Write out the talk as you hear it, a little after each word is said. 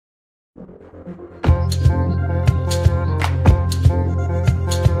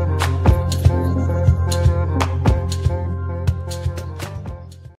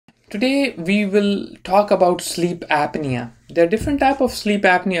Today we will talk about sleep apnea. There are different types of sleep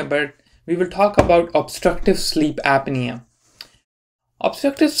apnea, but we will talk about obstructive sleep apnea.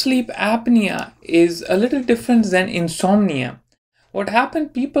 Obstructive sleep apnea is a little different than insomnia. What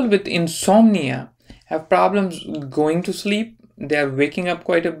happens, people with insomnia have problems going to sleep. They are waking up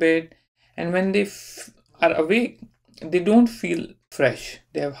quite a bit, and when they are awake, they don't feel fresh.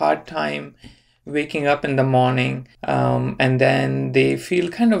 They have hard time waking up in the morning, and then they feel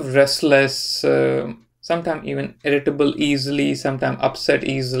kind of restless, sometimes even irritable easily, sometimes upset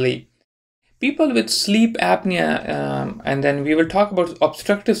easily. People with sleep apnea, and then we will talk about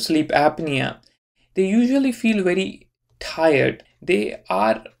obstructive sleep apnea, they usually feel very tired. They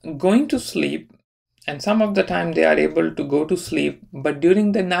are going to sleep, and some of the time they are able to go to sleep, but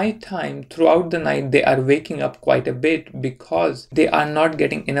during the night time, throughout the night, they are waking up quite a bit because they are not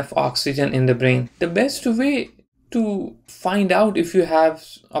getting enough oxygen in the brain. The best way to find out if you have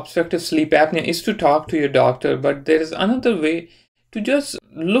obstructive sleep apnea is to talk to your doctor, but there is another way to just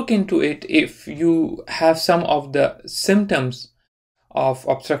look into it. If you have some of the symptoms of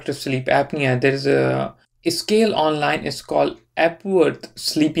obstructive sleep apnea, there is a scale online. It's called Epworth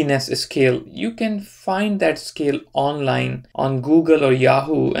Sleepiness Scale. You can find that scale online on Google or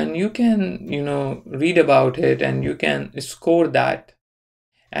Yahoo, and you can, read about it and you can score that.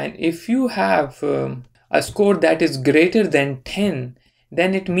 And if you have a score that is greater than 10,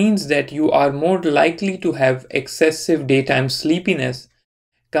 then it means that you are more likely to have excessive daytime sleepiness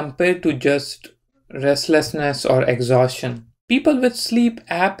compared to just restlessness or exhaustion. People with sleep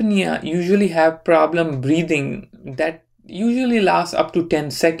apnea usually have problem breathing that usually lasts up to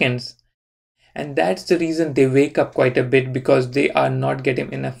 10 seconds. And that's the reason they wake up quite a bit, because they are not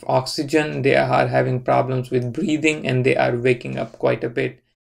getting enough oxygen. They are having problems with breathing and they are waking up quite a bit.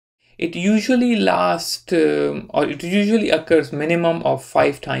 It usually lasts or it usually occurs minimum of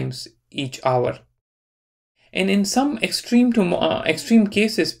 5 times each hour. And in some extreme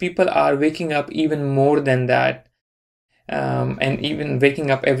cases, people are waking up even more than that, and even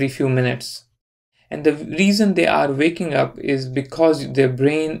waking up every few minutes. And the reason they are waking up is because their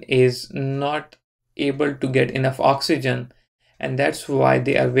brain is not able to get enough oxygen, and that's why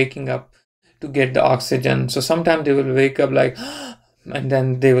they are waking up to get the oxygen. So sometimes they will wake up like and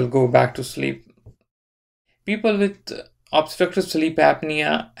then they will go back to sleep. People with obstructive sleep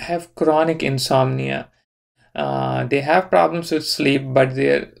apnea have chronic insomnia. They have problems with sleep, but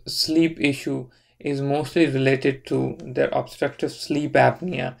their sleep issue is mostly related to their obstructive sleep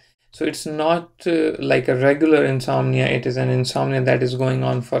apnea. So it's not like a regular insomnia. It is an insomnia that is going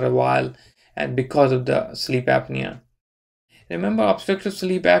on for a while, and because of the sleep apnea. Remember, obstructive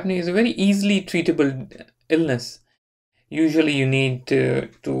sleep apnea is a very easily treatable illness. Usually you need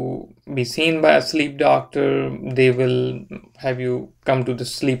to be seen by a sleep doctor. They will have you come to the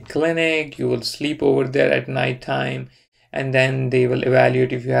sleep clinic. You will sleep over there at night time, and then they will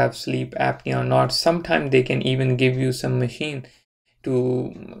evaluate if you have sleep apnea or not. Sometimes they can even give you some machine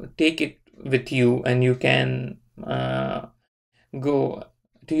to take it with you, and you can go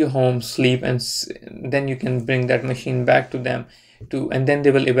to your home, sleep, and then you can bring that machine back to them and then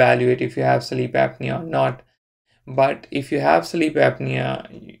they will evaluate if you have sleep apnea or not. But if you have sleep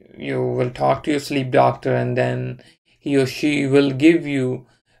apnea, you will talk to your sleep doctor, and then he or she will give you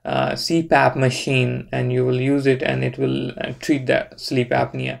a CPAP machine, and you will use it, and it will treat that sleep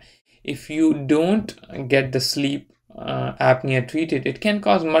apnea. If you don't get the sleep apnea treated, it can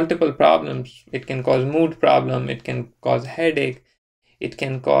cause multiple problems. It can cause mood problem, it can cause headache, it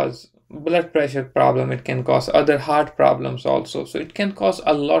can cause blood pressure problem, it can cause other heart problems also. So it can cause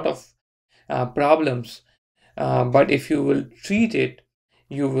a lot of problems. But if you will treat it,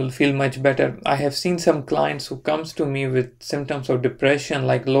 you will feel much better. I have seen some clients who comes to me with symptoms of depression,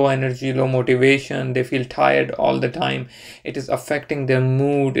 like low energy, low motivation. They feel tired all the time. It is affecting their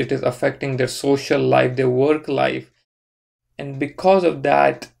mood. It is affecting their social life, their work life. And because of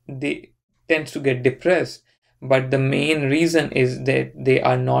that, they tend to get depressed. But the main reason is that they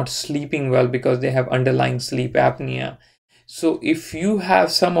are not sleeping well because they have underlying sleep apnea. So if you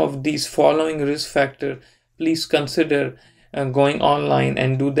have some of these following risk factors, please consider going online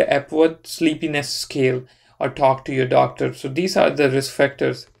and do the Epworth Sleepiness Scale or talk to your doctor. So these are the risk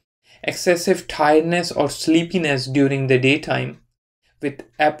factors. Excessive tiredness or sleepiness during the daytime with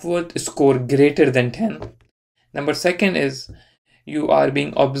Epworth score greater than 10. Number second is you are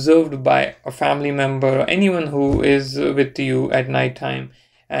being observed by a family member or anyone who is with you at night time,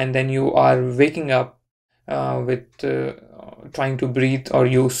 and then you are waking up with trying to breathe, or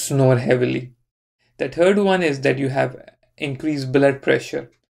you snore heavily. The third one is that you have increased blood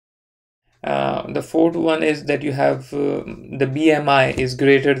pressure. The fourth one is that you have the BMI is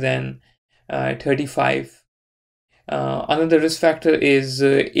greater than 35. Another risk factor is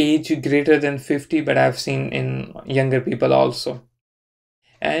age greater than 50, but I've seen in younger people also.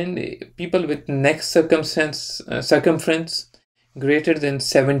 And people with neck circumference greater than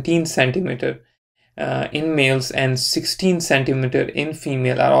 17 centimeter in males and 16 centimeter in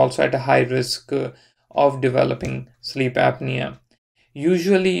female are also at a high risk of developing sleep apnea.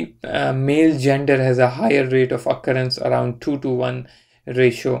 Usually, male gender has a higher rate of occurrence, around 2-to-1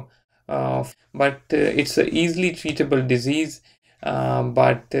 ratio, but it's an easily treatable disease.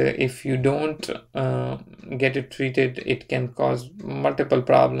 But if you don't get it treated, it can cause multiple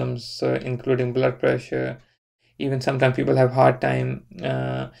problems, including blood pressure. Even sometimes people have hard time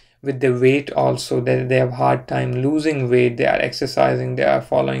with the weight also. They have hard time losing weight. They are exercising, they are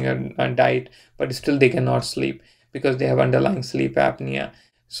following a diet, but still they cannot sleep because they have underlying sleep apnea.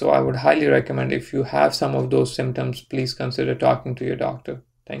 So I would highly recommend, if you have some of those symptoms, please consider talking to your doctor.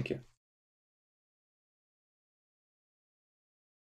 Thank you.